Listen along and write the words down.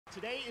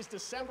Today is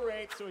December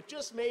 8th, so it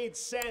just made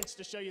sense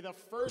to show you the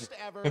first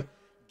ever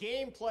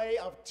gameplay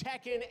of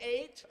Tekken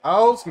 8.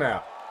 Oh,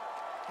 snap.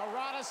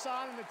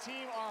 Harada-san and the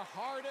team are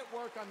hard at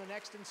work on the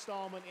next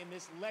installment in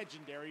this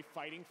legendary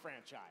fighting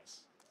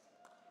franchise.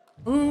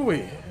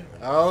 Ooh-wee.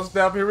 Oh,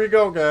 snap. Here we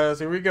go, guys.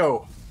 Here we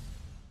go.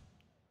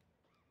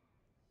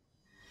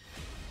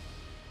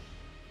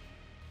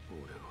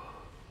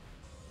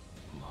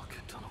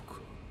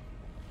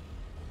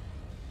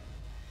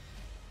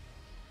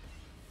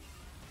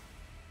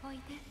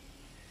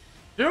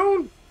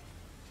 June.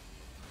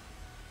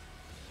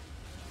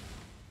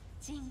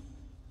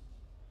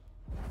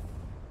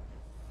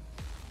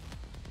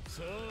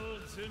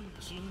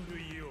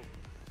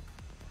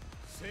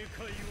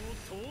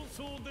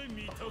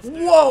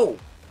 Whoa!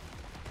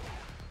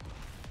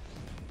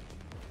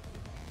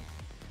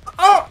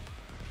 Oh!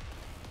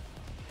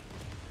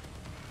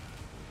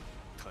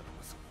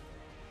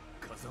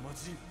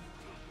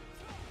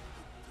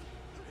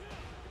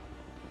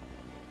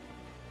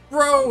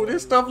 Bro,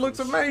 this stuff looks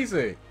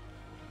amazing.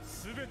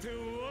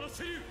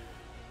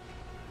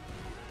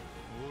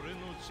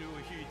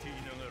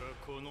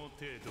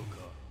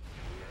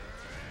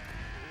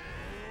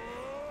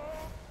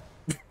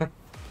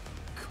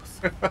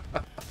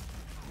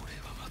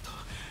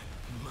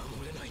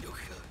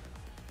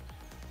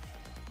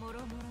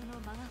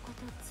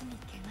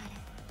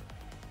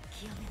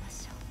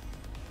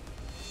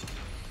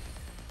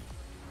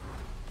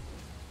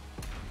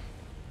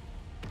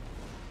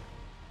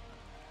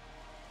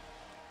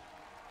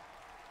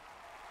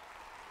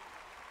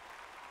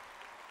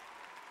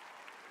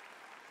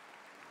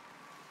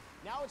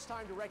 Now it's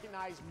time to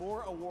recognize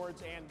more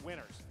awards and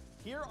winners.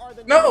 Here are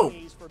the No!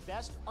 nominees for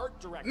Best Art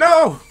Director.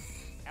 No!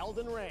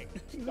 Elden Ring,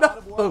 No! God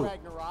of War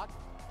Ragnarok,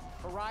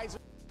 Horizon.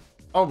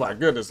 Oh my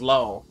goodness,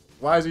 Law.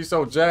 Why is he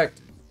so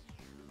jacked?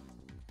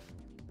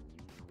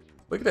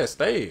 Look at that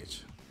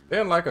stage.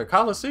 They're in like a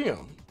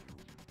coliseum.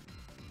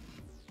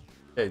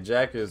 Okay,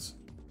 Jack is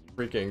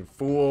freaking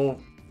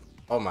full.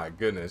 Oh my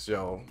goodness,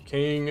 yo.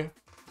 King.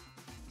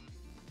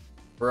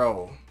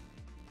 Bro.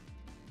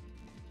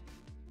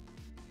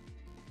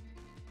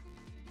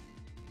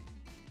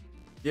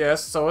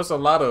 Yes, so it's a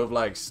lot of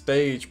like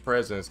stage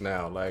presence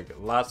now. Like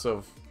lots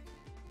of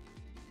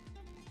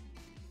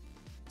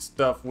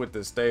stuff with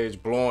the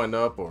stage blowing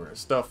up or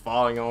stuff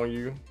falling on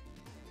you.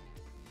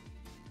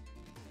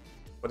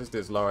 What is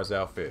this Lara's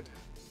outfit?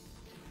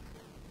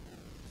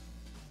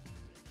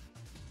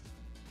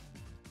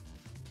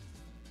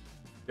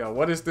 Yo,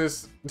 what is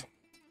this?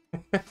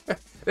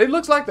 It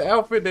looks like the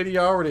outfit that he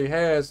already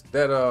has,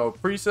 that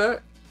preset,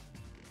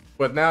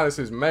 but now it's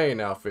his main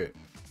outfit.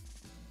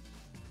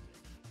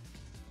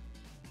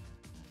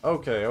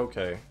 Okay,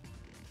 okay.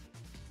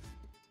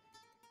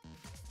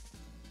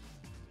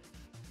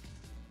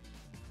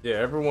 Yeah,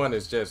 everyone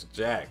is just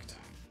jacked.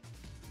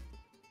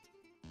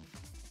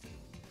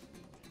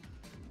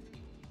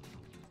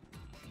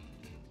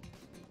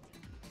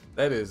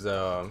 That is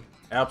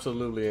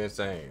absolutely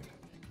insane.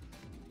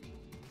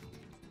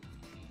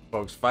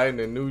 Folks fighting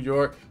in New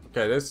York.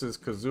 Okay, this is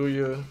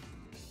Kazuya.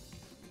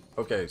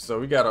 Okay, so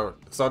we got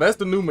so that's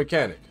the new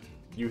mechanic.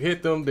 You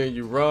hit them, then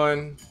you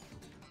run.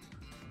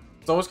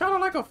 So it's kind of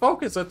like a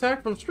focus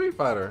attack from Street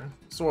Fighter,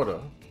 sort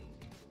of.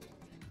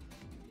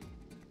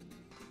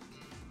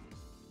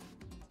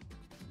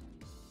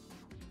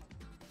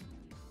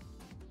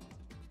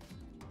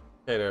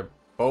 Okay, they're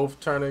both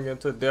turning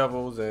into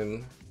devils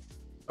and...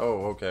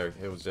 Oh, okay,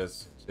 it was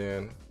just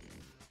Jin.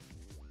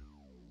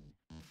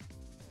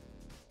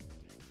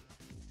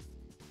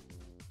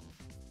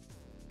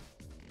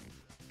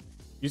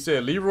 You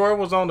said Leroy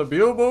was on the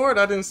billboard?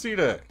 I didn't see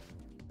that.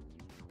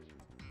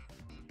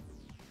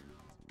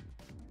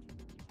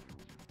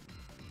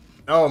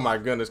 Oh my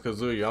goodness,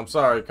 Kazuya. I'm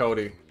sorry,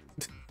 Cody.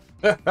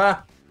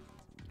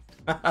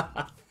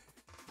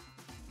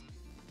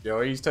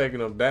 Yo, he's taking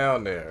him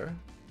down there.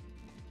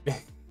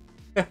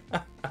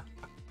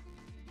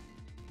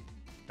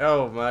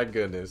 Oh my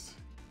goodness.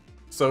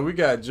 So we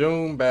got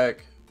June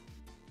back.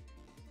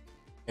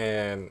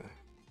 And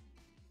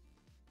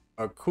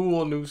a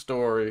cool new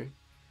story.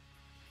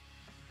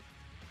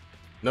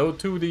 No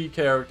 2D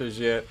characters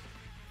yet.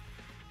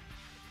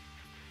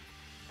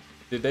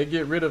 Did they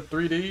get rid of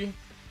 3D?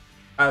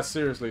 I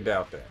seriously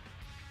doubt that.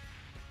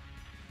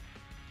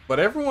 But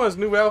everyone's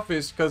new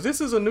outfits, because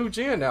this is a new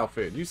Jin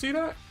outfit. You see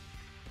that?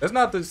 That's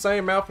not the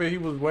same outfit he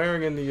was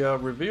wearing in the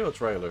reveal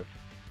trailer.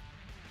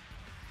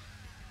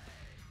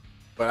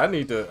 But I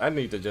need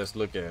to just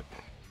look at.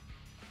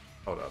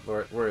 Hold up,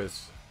 where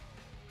is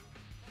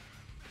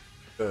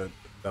the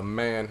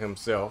man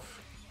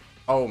himself?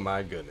 Oh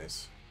my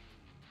goodness!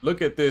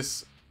 Look at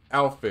this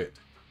outfit.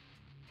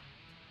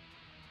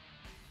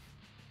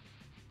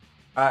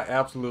 I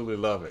absolutely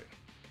love it.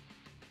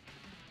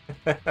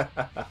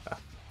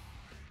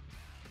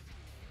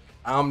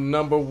 I'm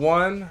number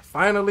one.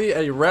 Finally,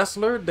 a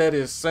wrestler that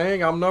is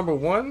saying I'm number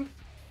one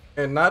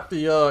and not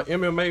the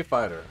MMA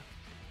fighter.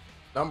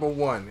 Number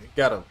one.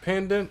 Got a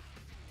pendant.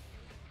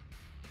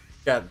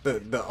 Got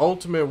the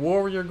Ultimate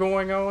Warrior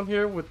going on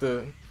here with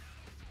the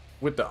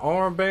with the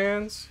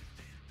armbands.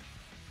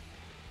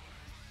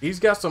 He's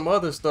got some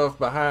other stuff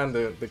behind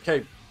the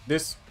cape.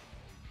 This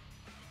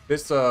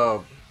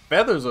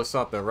feathers or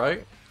something,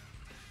 right?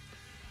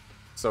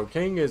 So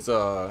King is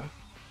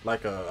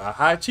like a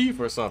high chief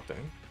or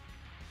something.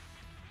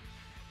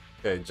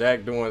 Okay,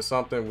 Jack doing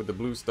something with the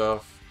blue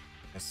stuff,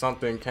 and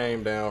something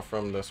came down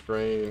from the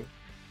screen.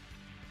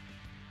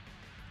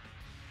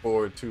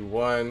 4, 2,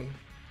 1.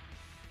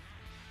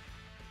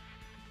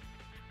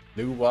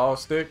 New wall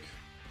stick.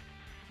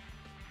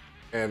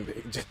 And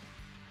it just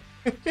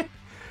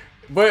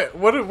but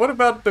what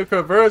about the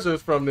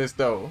conversions from this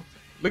though?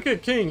 Look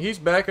at King, he's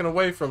backing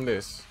away from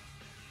this.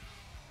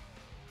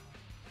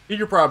 He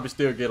could probably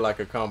still get like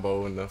a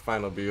combo in the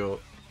final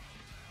build.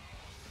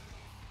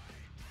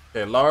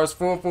 Okay, Lars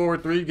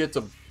 443 gets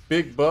a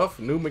big buff,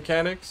 new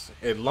mechanics.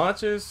 It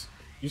launches.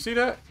 You see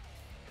that?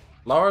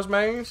 Lars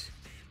mains.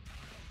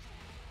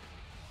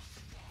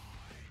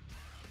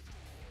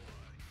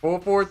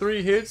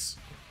 443 hits.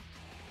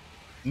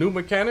 New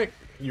mechanic.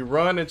 You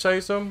run and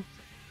chase him.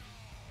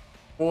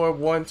 4,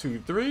 1,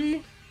 2,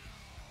 3.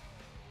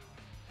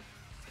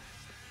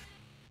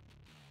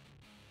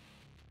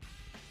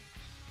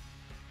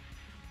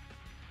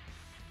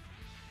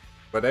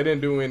 But they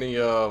didn't do any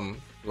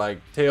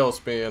like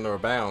tailspin or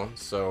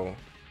bounce, so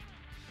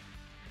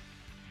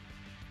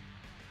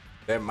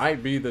that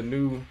might be the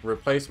new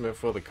replacement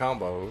for the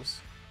combos.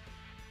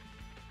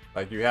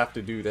 Like you have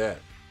to do that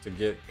to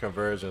get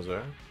conversions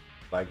or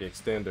like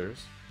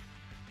extenders.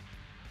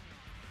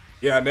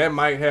 Yeah, that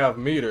might have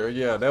meter.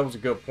 Yeah, that was a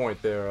good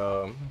point there,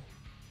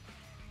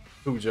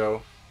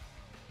 Pujo.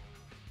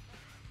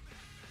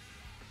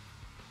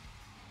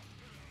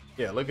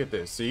 Yeah, look at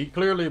this. See, he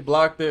clearly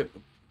blocked it,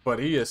 but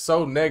he is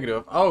so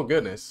negative. Oh,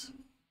 goodness.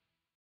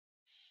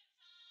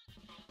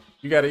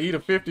 You got to eat a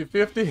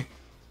 50-50?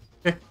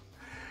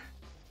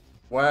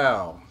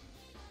 Wow.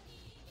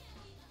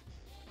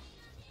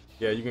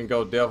 Yeah, you can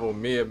go devil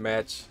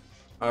mid-match.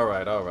 All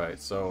right.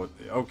 So,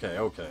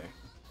 okay.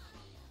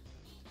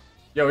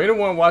 Yo,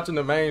 anyone watching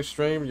the main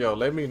stream, yo,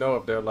 let me know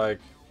if they're like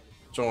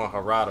showing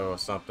Harada or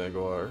something,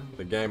 or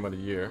the game of the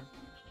year.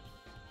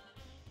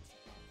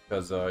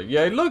 Cause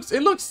yeah, it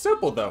looks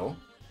simple though.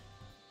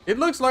 It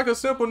looks like a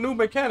simple new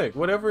mechanic,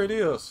 whatever it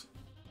is.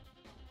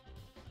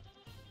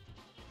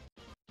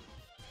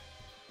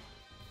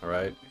 All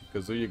right,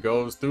 Kazuya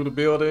goes through the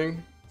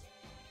building.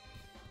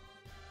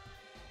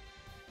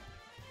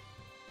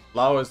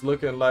 Law is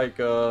looking like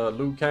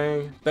Liu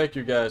Kang. Thank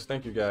you guys.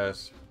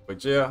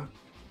 But yeah.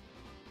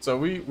 So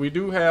we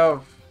do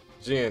have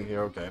Jin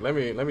here. Okay, let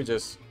me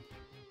just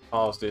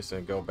pause this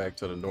and go back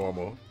to the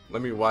normal.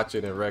 Let me watch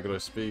it in regular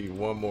speed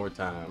one more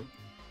time.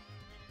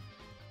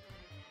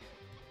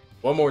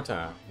 One more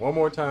time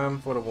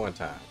for the one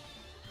time.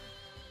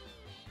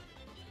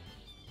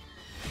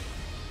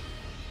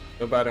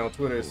 Nobody on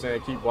Twitter is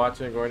saying keep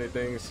watching or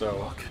anything,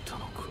 so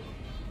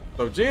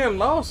Jin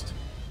lost.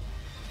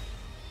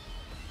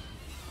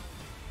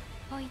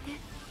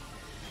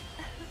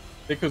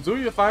 Did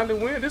Kazuya finally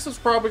win? This is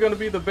probably going to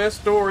be the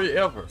best story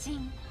ever.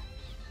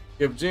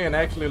 If Jin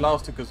actually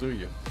lost to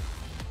Kazuya.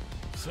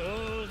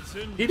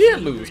 He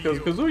did lose because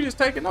Kazuya's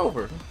taking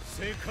over.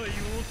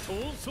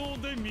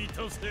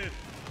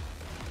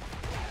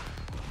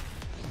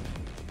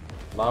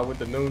 Law with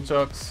the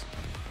nunchucks.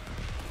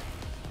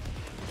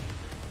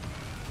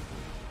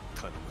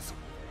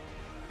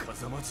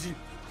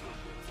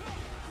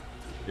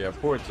 Yeah,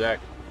 poor Jack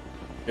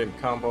getting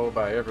comboed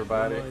by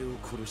everybody. Yo,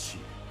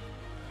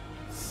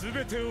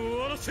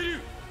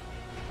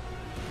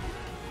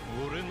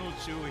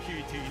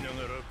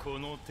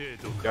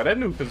 that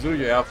new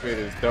Kazuya outfit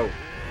is dope.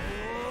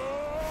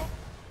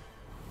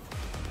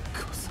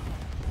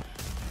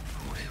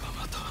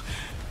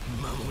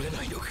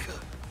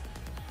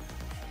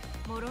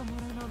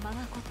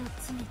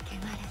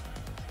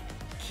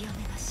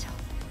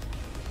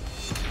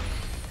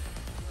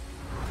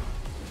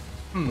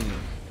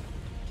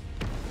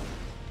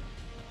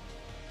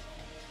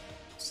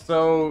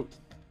 So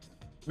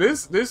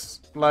this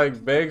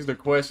like begs the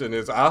question,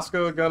 is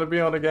Asuka gonna be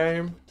on the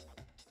game?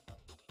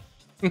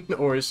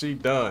 Or is she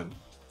done?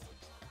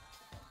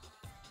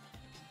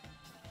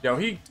 Yo,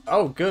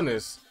 oh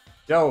goodness.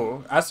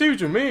 Yo, I see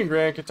what you mean,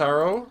 Grand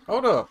Kitaro.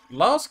 Hold up.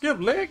 Law skip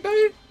leg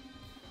day?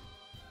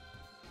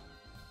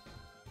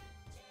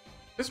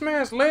 This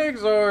man's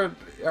legs are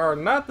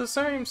not the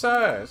same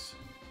size.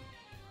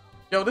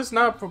 Yo, this is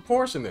not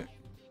proportionate.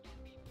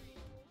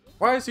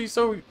 Why is he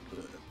so...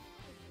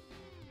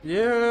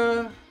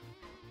 Yeah.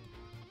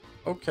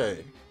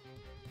 Okay.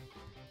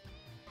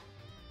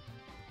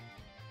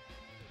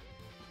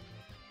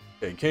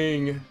 Okay,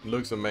 King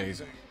looks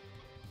amazing.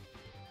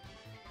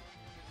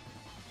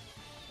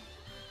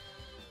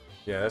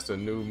 Yeah, that's a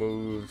new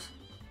move.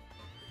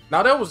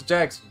 Now that was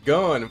Jack's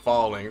gun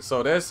falling,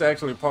 so that's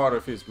actually part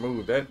of his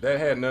move. That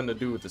had nothing to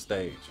do with the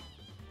stage.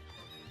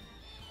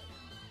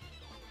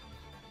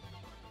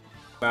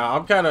 Now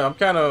I'm kind of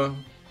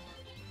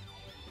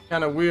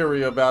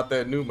weary about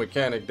that new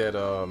mechanic that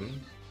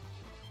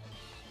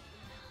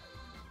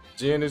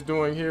Jin is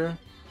doing here.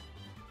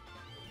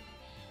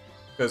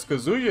 Because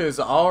Kazuya is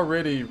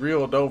already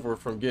reeled over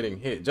from getting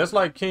hit, just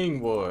like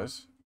King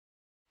was.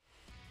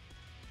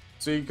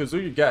 See,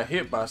 Kazuya got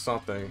hit by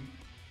something,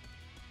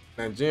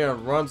 and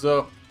Jin runs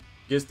up,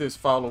 gets this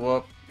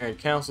follow-up, and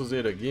cancels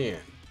it again.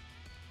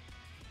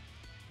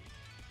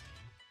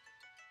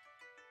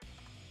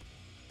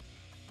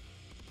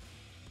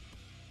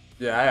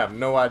 Yeah, I have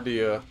no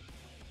idea.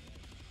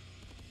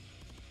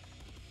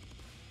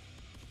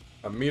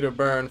 A meter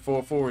burn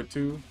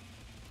 442.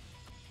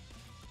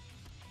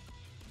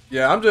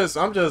 Yeah, I'm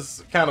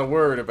just kind of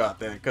worried about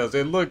that because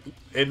it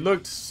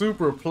looked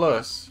super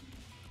plus.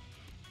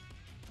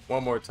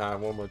 One more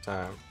time.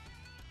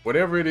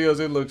 Whatever it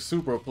is, it looks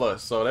super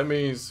plus. So that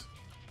means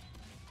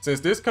since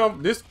this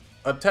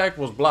attack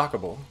was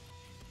blockable,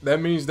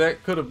 that means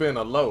that could have been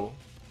a low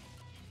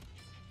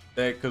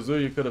that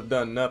Kazuya could have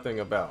done nothing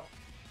about.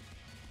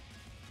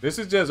 This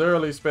is just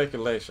early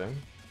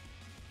speculation.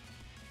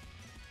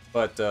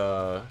 But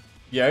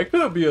yeah, it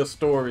could be a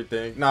story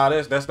thing. Nah,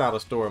 that's not a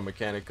story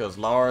mechanic because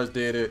Lars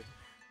did it.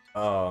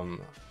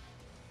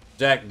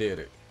 Jack did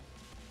it.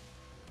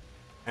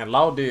 And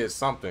Law did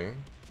something.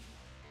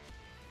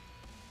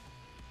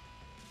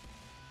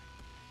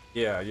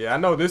 Yeah, I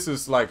know this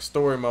is like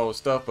story mode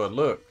stuff, but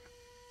look.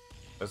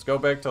 Let's go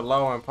back to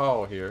Law and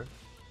Paul here.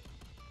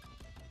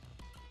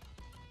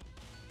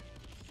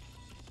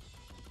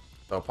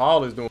 So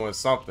Paul is doing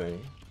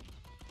something.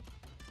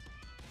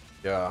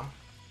 Yeah.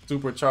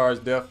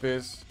 Supercharged Death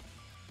Fist.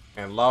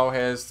 And Law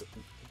has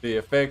the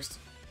effects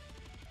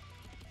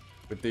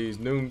with these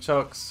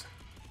nunchucks.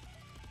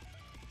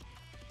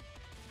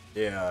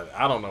 Yeah,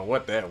 I don't know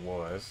what that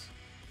was.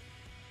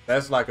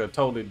 That's like a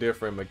totally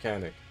different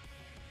mechanic.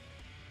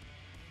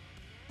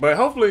 But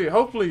hopefully,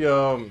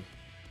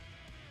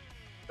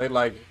 they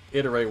like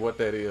iterate what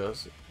that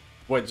is.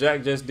 What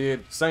Jack just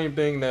did, same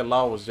thing that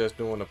Law was just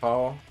doing to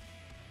Paul.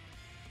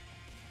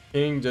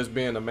 King just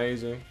being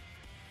amazing.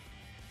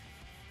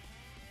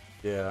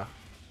 Yeah.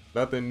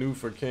 Nothing new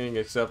for King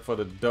except for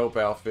the dope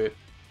outfit.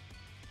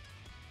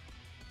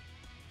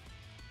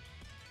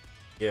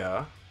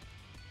 Yeah.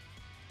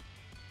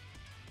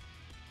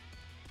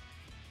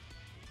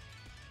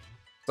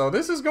 So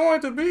this is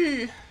going to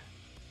be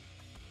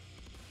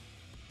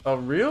a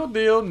real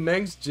deal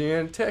next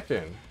gen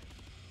Tekken.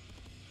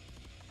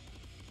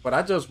 But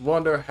I just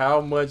wonder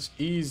how much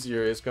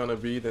easier it's going to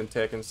be than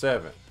Tekken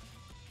 7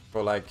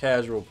 for like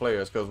casual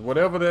players, because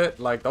whatever that,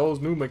 like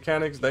those new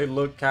mechanics, they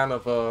look kind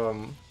of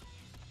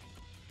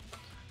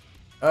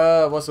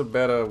what's a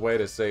better way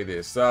to say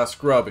this?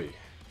 Scrubby.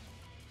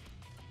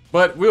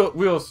 But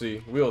we'll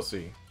see. We will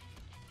see.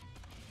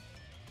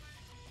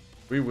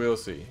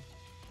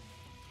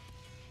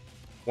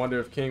 Wonder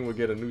if King will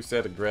get a new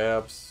set of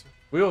grabs.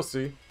 We'll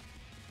see.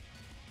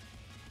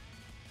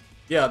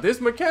 Yeah,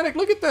 this mechanic,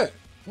 look at that.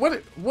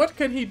 What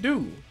can he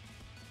do?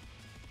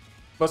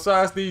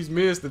 Besides these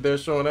mids that they're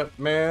showing up,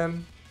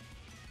 man.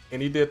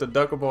 And he did the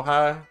duckable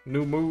high,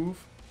 new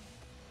move.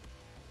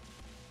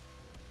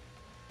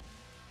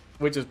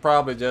 Which is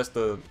probably just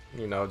a,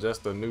 you know,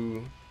 just a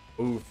new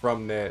move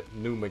from that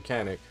new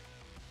mechanic.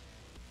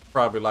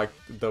 Probably like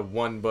the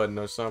one button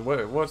or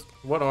something.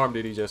 What arm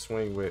did he just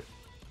swing with?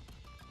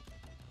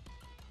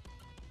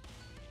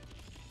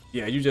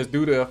 Yeah, you just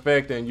do the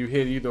effect and you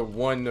hit either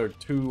 1 or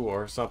 2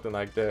 or something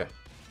like that.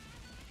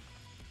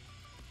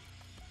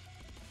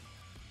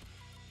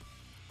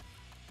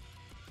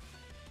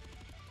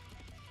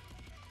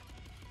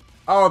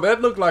 Oh,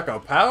 that looked like a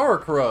power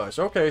crush.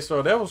 Okay,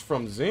 so that was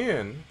from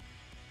Zen.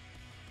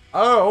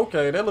 Oh,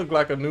 okay, that looked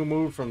like a new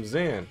move from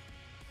Zen.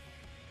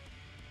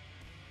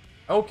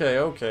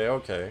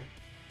 Okay.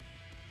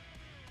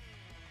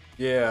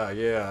 Yeah,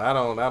 I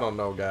don't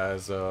know,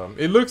 guys.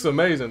 It looks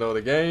amazing though.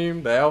 The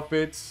game, the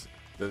outfits,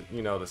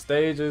 the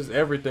stages,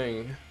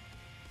 everything.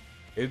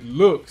 It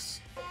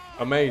looks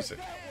amazing.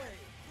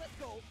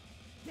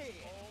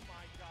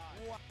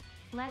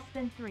 Less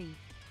than 3.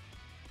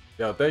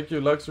 Yo, thank you,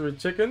 Luxury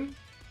Chicken.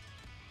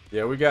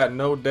 Yeah, we got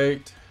no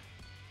date,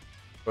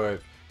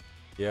 but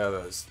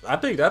yeah, I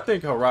think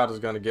Harada's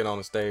gonna get on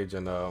the stage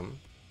and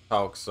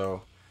talk.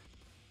 So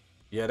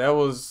yeah, that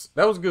was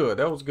good.